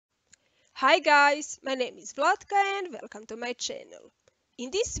Hi guys, my name is Vlatka and welcome to my channel.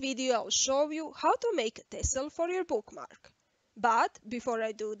 In this video I'll show you how to make a tassel for your bookmark. But before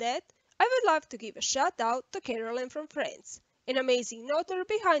I do that, I would love to give a shout out to Carolane from France, an amazing noter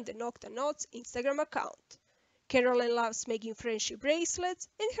behind the VLATKAKNOTS Instagram account. Carolane loves making friendship bracelets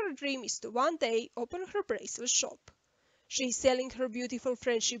and her dream is to one day open her bracelet shop. She is selling her beautiful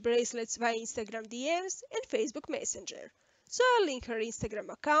friendship bracelets via Instagram DMs and Facebook Messenger. So I'll link her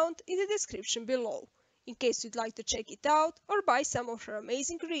Instagram account in the description below, in case you'd like to check it out or buy some of her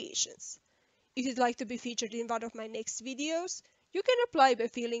amazing creations. If you'd like to be featured in one of my next videos, you can apply by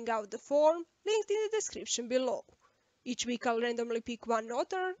filling out the form linked in the description below. Each week I'll randomly pick one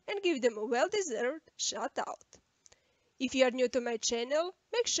author and give them a well-deserved shout out. If you are new to my channel,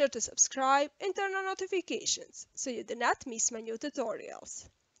 make sure to subscribe and turn on notifications so you do not miss my new tutorials.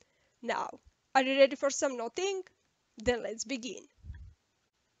 Now, are you ready for some knotting? Then let's begin.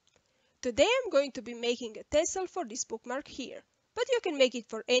 Today I'm going to be making a tassel for this bookmark here, but you can make it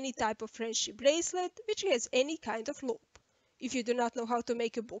for any type of friendship bracelet which has any kind of loop. If you do not know how to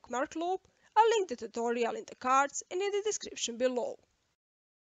make a bookmark loop, I'll link the tutorial in the cards and in the description below.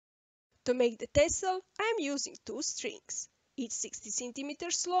 To make the tassel, I am using two strings, each 60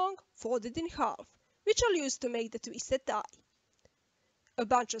 centimeters long, folded in half, which I'll use to make the twisted tie. A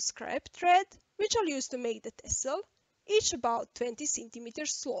bunch of scrap thread, which I'll use to make the tassel, each about 20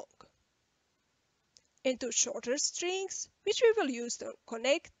 centimeters long. And two shorter strings, which we will use to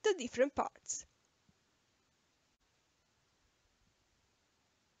connect the different parts.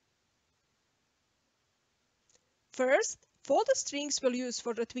 First, fold the strings we'll use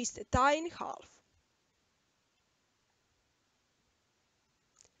for the twisted tie in half.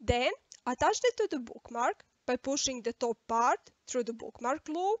 Then, attach it to the bookmark by pushing the top part through the bookmark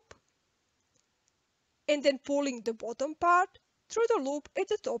loop and then pulling the bottom part through the loop at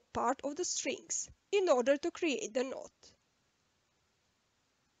the top part of the strings in order to create the knot.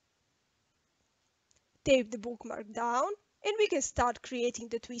 Tape the bookmark down and we can start creating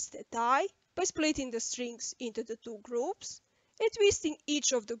the twisted tie by splitting the strings into the two groups and twisting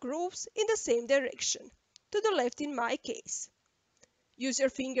each of the groups in the same direction, to the left in my case. Use your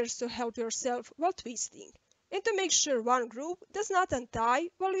fingers to help yourself while twisting and to make sure one group does not untie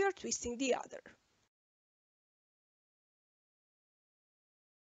while you are twisting the other.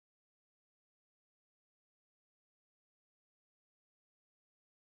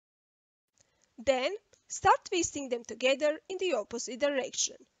 Then, start twisting them together in the opposite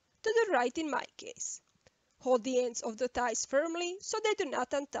direction, to the right in my case. Hold the ends of the ties firmly so they do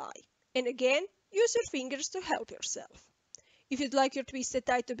not untie, and again, use your fingers to help yourself. If you'd like your twisted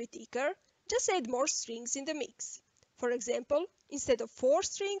tie to be thicker, just add more strings in the mix. For example, instead of 4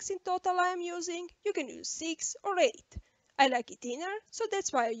 strings in total I am using, you can use 6 or 8. I like it thinner, so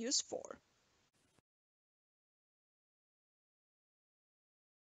that's why I use 4.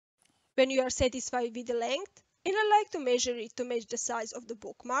 When you are satisfied with the length, and I like to measure it to match the size of the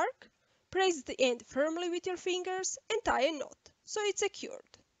bookmark, press the end firmly with your fingers and tie a knot, so it's secured.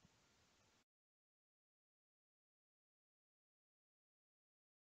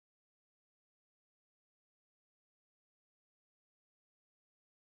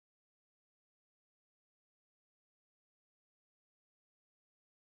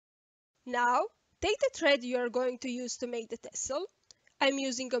 Now, take the thread you are going to use to make the tassel. I'm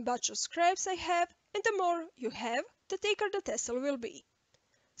using a bunch of scraps I have, and the more you have, the thicker the tassel will be.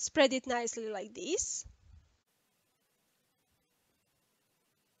 Spread it nicely like this.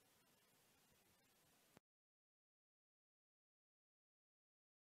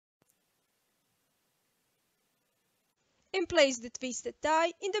 And place the twisted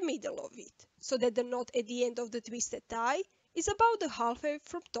tie in the middle of it, so that the knot at the end of the twisted tie is about the halfway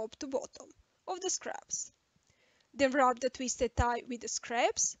from top to bottom of the scraps. Then wrap the twisted tie with the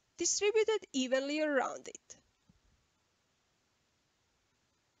scraps, distributed evenly around it.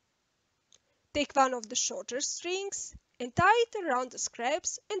 Take one of the shorter strings and tie it around the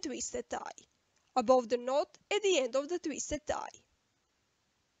scraps and twisted tie, above the knot at the end of the twisted tie.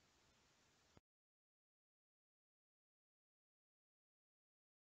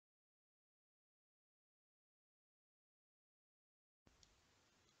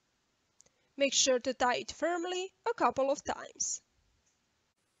 Make sure to tie it firmly a couple of times.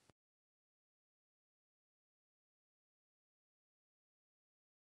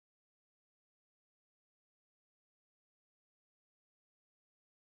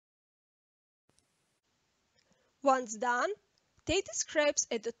 Once done, take the scraps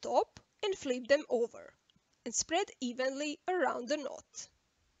at the top and flip them over, and spread evenly around the knot.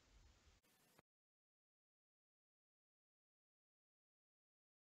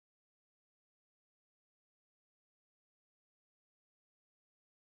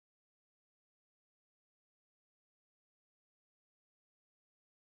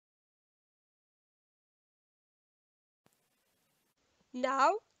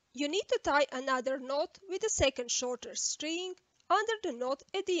 Now, you need to tie another knot with a second shorter string under the knot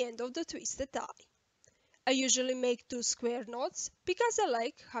at the end of the twisted tie. I usually make two square knots because I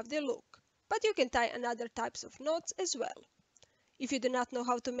like how they look, but you can tie another types of knots as well. If you do not know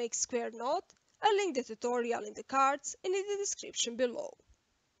how to make square knot, I'll link the tutorial in the cards and in the description below.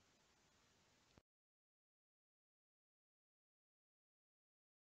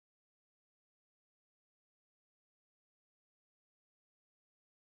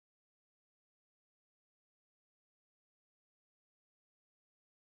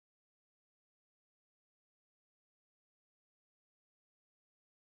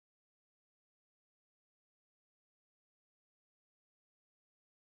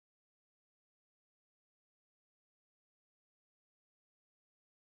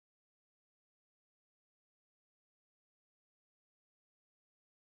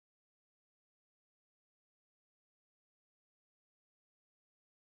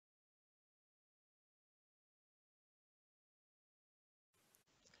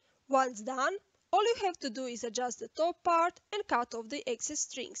 Once done, all you have to do is adjust the top part and cut off the excess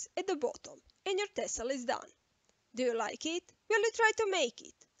strings at the bottom, and your tassel is done. Do you like it? Will you try to make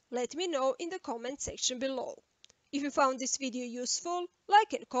it? Let me know in the comment section below. If you found this video useful,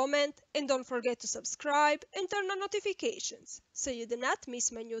 like and comment, and don't forget to subscribe and turn on notifications so you do not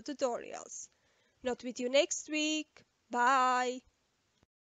miss my new tutorials. Not with you next week. Bye!